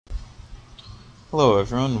Hello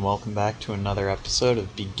everyone, and welcome back to another episode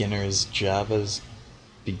of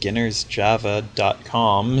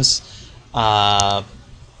beginnersjava.com's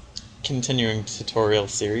continuing tutorial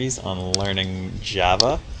series on learning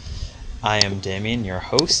Java. I am Damien, your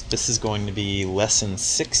host. This is going to be lesson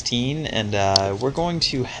 16, and we're going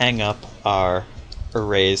to hang up our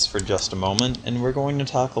arrays for just a moment, and we're going to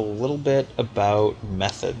talk a little bit about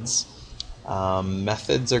methods.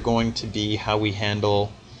 Methods are going to be how we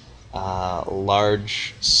handle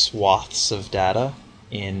large swaths of data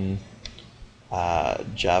in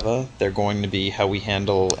Java. They're going to be how we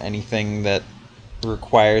handle anything that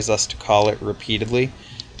requires us to call it repeatedly.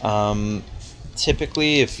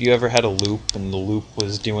 Typically, if you ever had a loop and the loop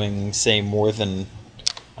was doing, say, more than,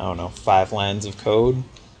 5 lines of code,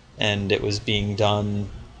 and it was being done,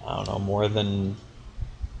 more than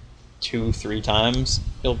 2-3 times,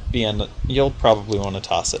 you'll probably want to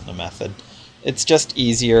toss it in a method. It's just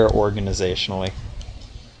easier organizationally.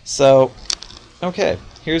 So, okay,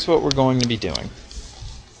 here's what we're going to be doing.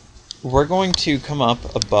 We're going to come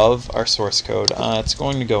up above our source code. It's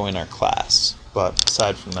going to go in our class, but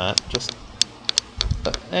aside from that, just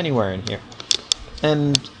anywhere in here.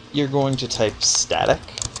 And you're going to type static.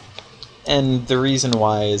 And the reason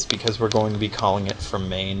why is because we're going to be calling it from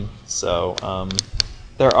main. So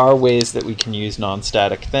there are ways that we can use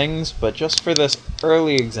non-static things, but just for this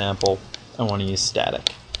early example, I want to use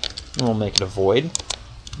static. And we'll make it a void,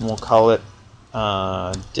 and we'll call it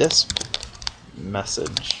disp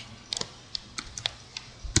message,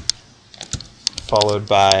 followed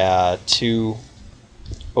by an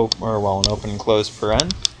open and close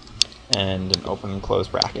paren, and an open and close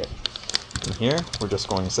bracket. And here, we're just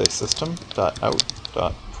going to say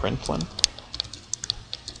system.out.println,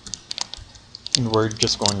 and we're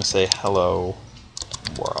just going to say hello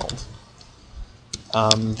world.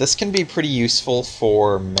 This can be pretty useful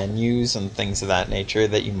for menus and things of that nature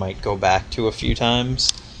that you might go back to a few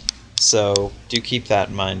times, so do keep that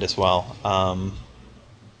in mind as well.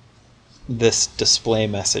 This display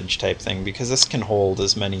message type thing, because this can hold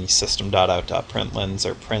as many system.out.printlns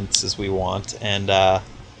or prints as we want, and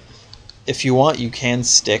if you want, you can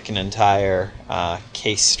stick an entire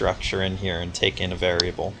case structure in here and take in a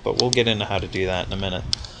variable, but we'll get into how to do that in a minute.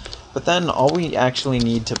 But then all we actually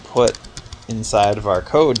need to put inside of our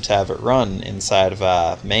code to have it run inside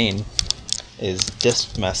of main is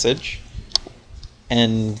disp message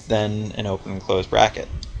and then an open and close bracket.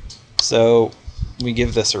 So we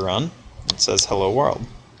give this a run. It says hello world.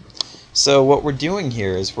 So what we're doing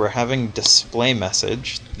here is we're having display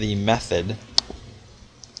message, the method,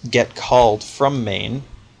 get called from main,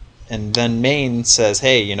 and then main says,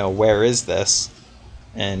 hey, where is this?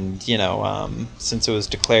 And since it was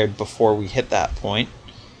declared before we hit that point,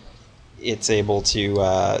 it's able to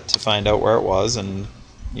find out where it was and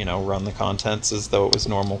run the contents as though it was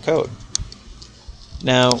normal code.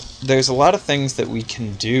 Now, there's a lot of things that we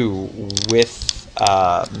can do with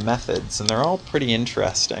methods, and they're all pretty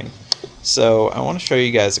interesting. So I want to show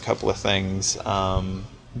you guys a couple of things,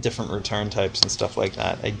 different return types and stuff like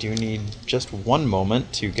that. I do need just one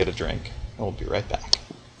moment to get a drink. I'll be right back.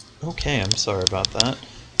 Okay, I'm sorry about that.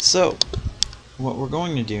 So what we're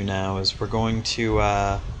going to do now is we're going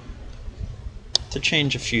to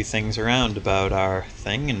change a few things around about our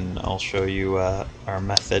thing, and I'll show you our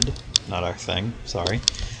method, not our thing, sorry,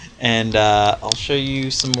 and I'll show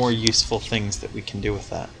you some more useful things that we can do with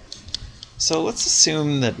that. So let's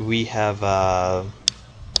assume that we have,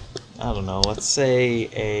 let's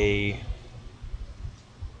say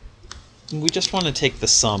we just want to take the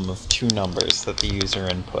sum of two numbers that the user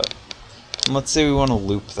input. And let's say we want to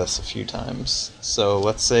loop this a few times. So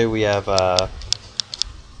let's say we have a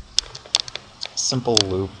simple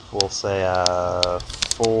loop. We'll say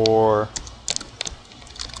for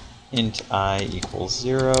int I equals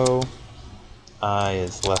 0, I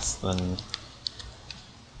is less than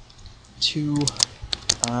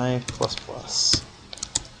 2i plus plus.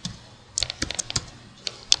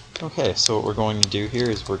 Okay, so what we're going to do here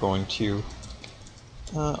is we're going to,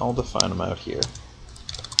 I'll define them out here.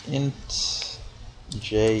 Int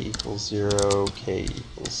j equals 0, k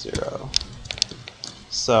equals 0.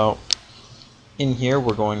 So in here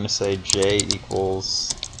we're going to say j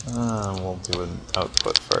equals, we'll do an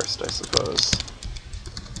output first, I suppose.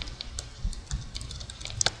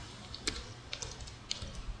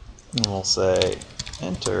 And we'll say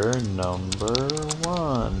enter number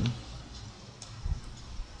 1.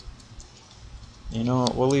 You know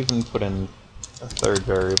what, we'll even put in a third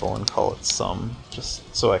variable and call it sum, just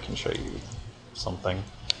so I can show you something.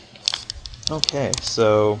 Okay,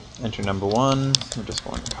 so enter number 1, we're just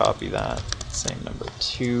going to copy that, same number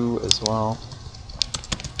 2 as well.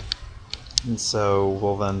 And so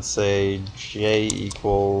we'll then say j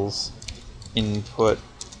equals input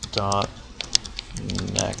dot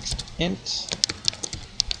next int,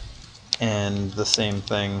 and the same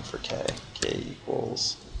thing for k. K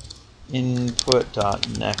equals input dot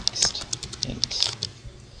next int.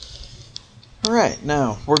 Alright,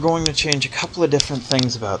 now we're going to change a couple of different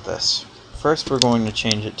things about this. First, we're going to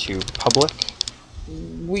change it to public.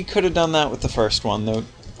 We could have done that with the first one, though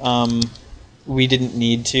we didn't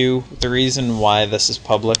need to. The reason why this is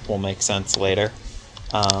public will make sense later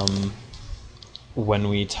when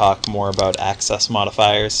we talk more about access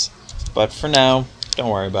modifiers. But for now,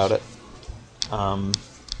 don't worry about it.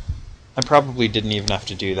 I probably didn't even have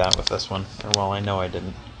to do that with this one. Or, well, I know I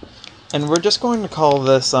didn't. And we're just going to call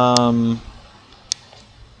this,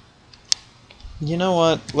 you know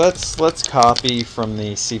what? Let's copy from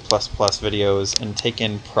the C++ videos and take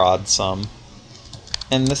in prod sum.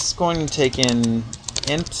 And this is going to take in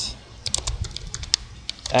int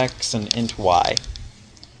x and int y.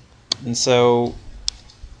 And so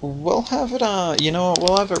we'll have it, you know what,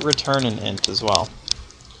 we'll have it return an int as well.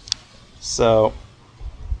 So,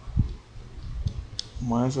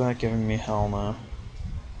 why is that giving me hell now?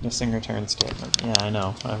 Missing return statement. Yeah, I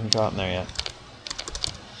know, I haven't gotten there yet.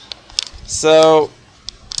 So,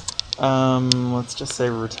 let's just say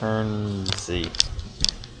return z,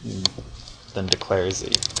 then declare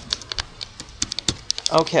z.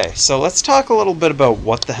 Okay, so let's talk a little bit about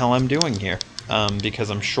what the hell I'm doing here, because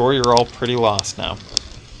I'm sure you're all pretty lost now.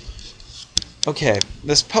 Okay,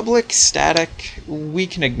 this public static, we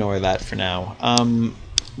can ignore that for now.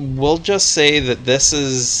 We'll just say that this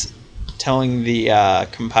is telling the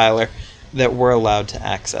compiler that we're allowed to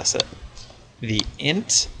access it. The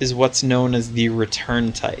int is what's known as the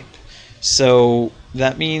return type. So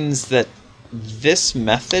that means that this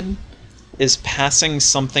method is passing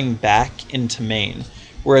something back into main,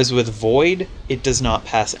 whereas with void, it does not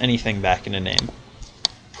pass anything back into name.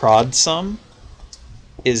 Prod sum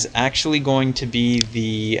is actually going to be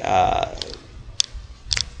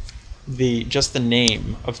just the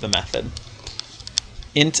name of the method.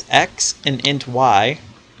 Int x and int y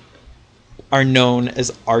are known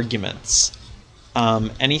as arguments.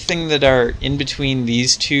 Anything that are in between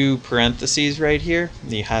these two parentheses right here,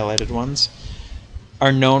 the highlighted ones,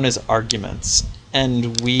 are known as arguments,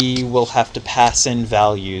 and we will have to pass in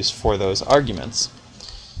values for those arguments.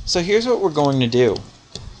 So here's what we're going to do.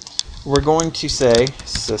 We're going to say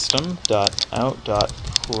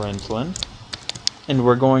system.out.println, and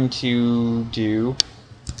we're going to do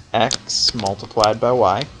x multiplied by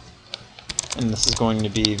y, and this is going to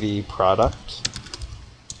be the product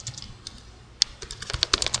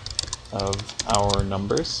of our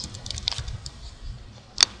numbers.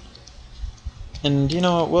 And you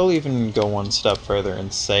know what, we'll even go one step further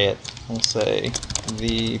and say it. We'll say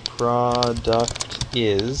the product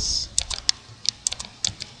is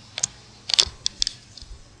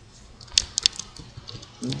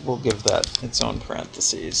we'll give that its own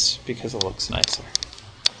parentheses because it looks nicer.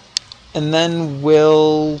 And then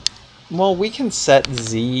we can set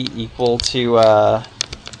z equal to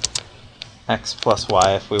x plus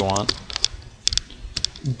y if we want.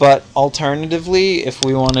 But alternatively, if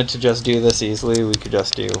we wanted to just do this easily, we could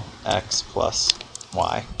just do x plus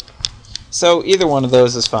y. So either one of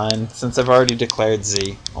those is fine. Since I've already declared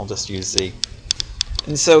z, I'll just use z.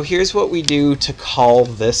 And so here's what we do to call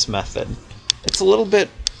this method. It's a little bit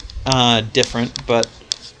different, but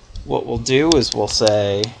what we'll do is we'll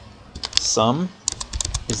say sum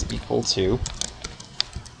is equal to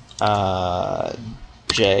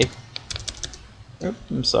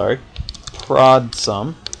prod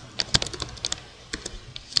sum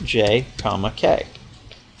j comma k.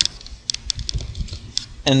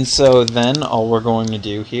 And so then all we're going to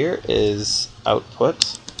do here is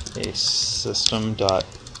output a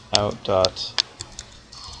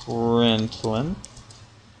system.out.println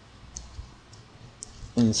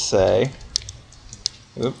and say,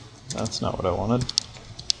 oop, that's not what I wanted.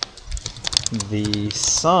 The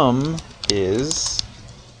sum is,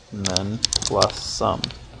 and then plus sum.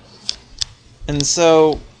 And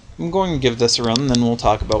so I'm going to give this a run, and then we'll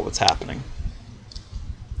talk about what's happening.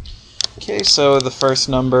 Okay, so the first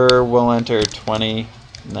number we'll enter 20,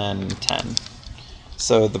 and then 10.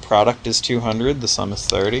 So the product is 200, the sum is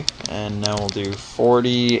 30, and now we'll do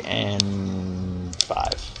 40 and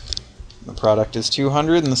 5. The product is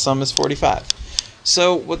 200, and the sum is 45.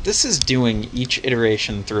 So what this is doing each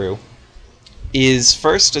iteration through is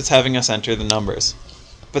first it's having us enter the numbers,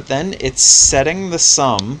 but then it's setting the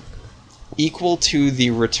sum equal to the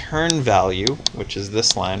return value, which is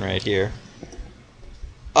this line right here,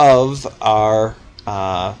 of our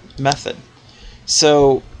method.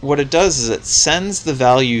 So what it does is it sends the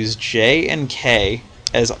values j and k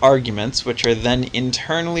as arguments, which are then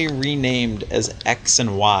internally renamed as x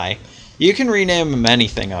and y. You can rename them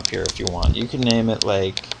anything up here if you want. You can name it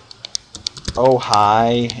like oh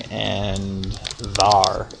hi and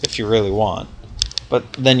thar if you really want, but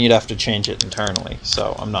then you'd have to change it internally,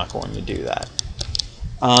 so I'm not going to do that.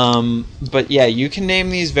 But yeah, you can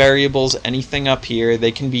name these variables anything up here.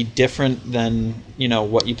 They can be different than, you know,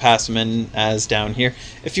 what you pass them in as down here.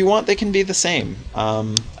 If you want, they can be the same.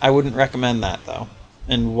 I wouldn't recommend that though,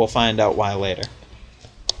 and we'll find out why later.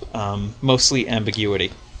 Mostly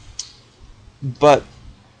ambiguity. But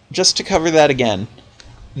just to cover that again,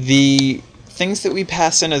 the things that we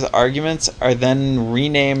pass in as arguments are then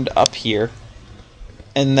renamed up here,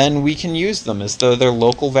 and then we can use them as though they're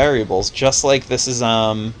local variables, just like this is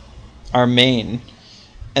our main.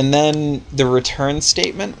 And then the return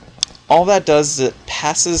statement, all that does is it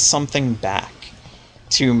passes something back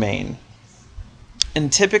to main.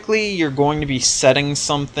 And typically you're going to be setting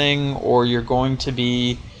something, or you're going to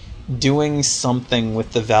be doing something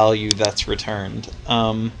with the value that's returned.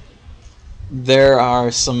 There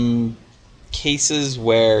are some cases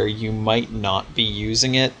where you might not be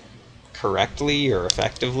using it correctly or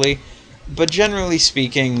effectively, but generally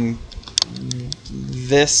speaking,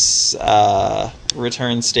 this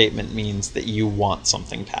return statement means that you want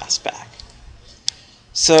something passed back.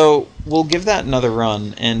 So we'll give that another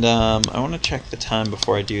run, and I want to check the time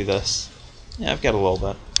before I do this. Yeah, I've got a little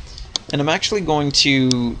bit. And I'm actually going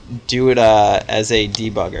to do it as a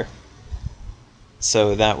debugger,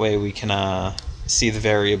 so that way we can see the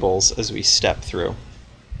variables as we step through.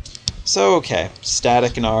 So okay,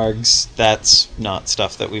 static and args, that's not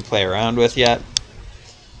stuff that we play around with yet.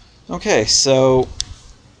 Okay, so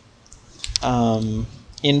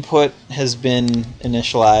input has been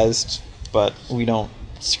initialized, but we don't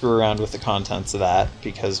screw around with the contents of that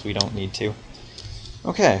because we don't need to.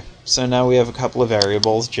 Okay, so now we have a couple of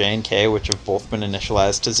variables, j and k, which have both been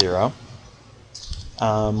initialized to 0.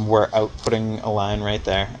 We're outputting a line right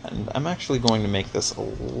there, and I'm actually going to make this a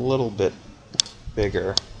little bit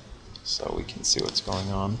bigger so we can see what's going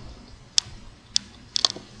on.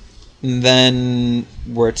 And then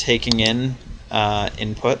we're taking in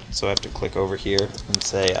input, so I have to click over here and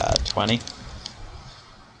say 20.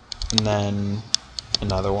 And then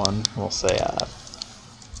another one, we'll say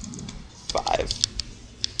 5.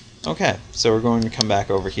 Okay, so we're going to come back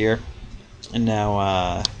over here, and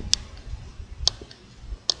now,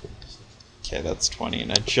 okay, that's 20,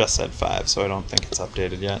 and I just said 5, so I don't think it's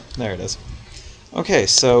updated yet. There it is. Okay,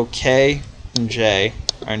 so k and j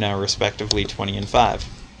are now respectively 20 and 5.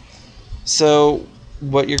 So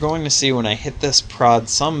what you're going to see when I hit this prod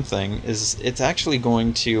sum thing is it's actually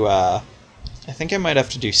going to, I think I might have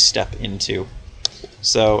to do step into.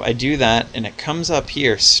 So I do that, and it comes up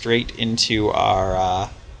here straight into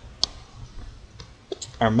our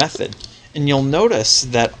method. And you'll notice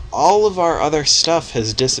that all of our other stuff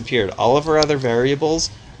has disappeared. All of our other variables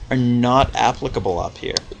are not applicable up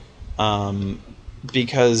here,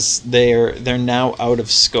 because they're now out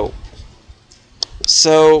of scope.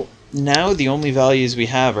 So now the only values we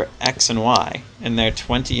have are x and y, and they're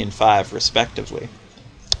 20 and 5 respectively.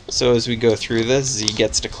 So as we go through this, z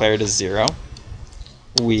gets declared as 0.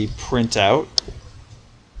 We print out,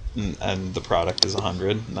 and the product is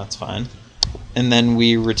 100, and that's fine. And then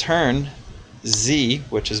we return z,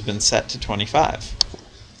 which has been set to 25.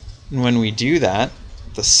 And when we do that,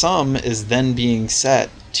 the sum is then being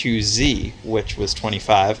set to z, which was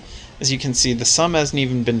 25. As you can see, the sum hasn't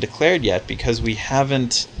even been declared yet because we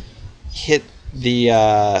haven't hit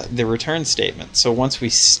the return statement. So once we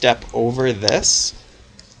step over this,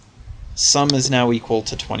 sum is now equal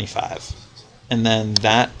to 25. And then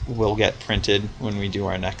that will get printed when we do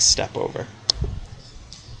our next step over.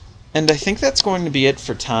 And I think that's going to be it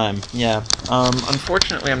for time. Yeah,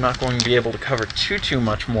 unfortunately I'm not going to be able to cover too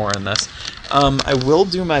much more in this. I will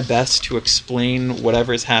do my best to explain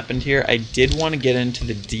whatever's happened here. I did want to get into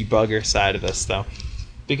the debugger side of this though,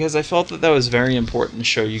 because I felt that was very important to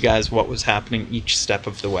show you guys what was happening each step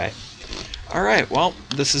of the way. Alright, well,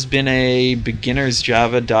 this has been a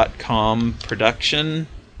beginnersjava.com production.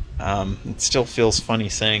 It still feels funny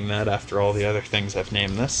saying that after all the other things I've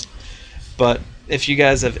named this. But if you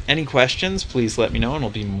guys have any questions, please let me know, and I'll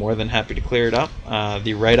be more than happy to clear it up.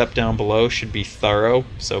 The write-up down below should be thorough,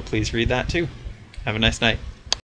 so please read that too. Have a nice night.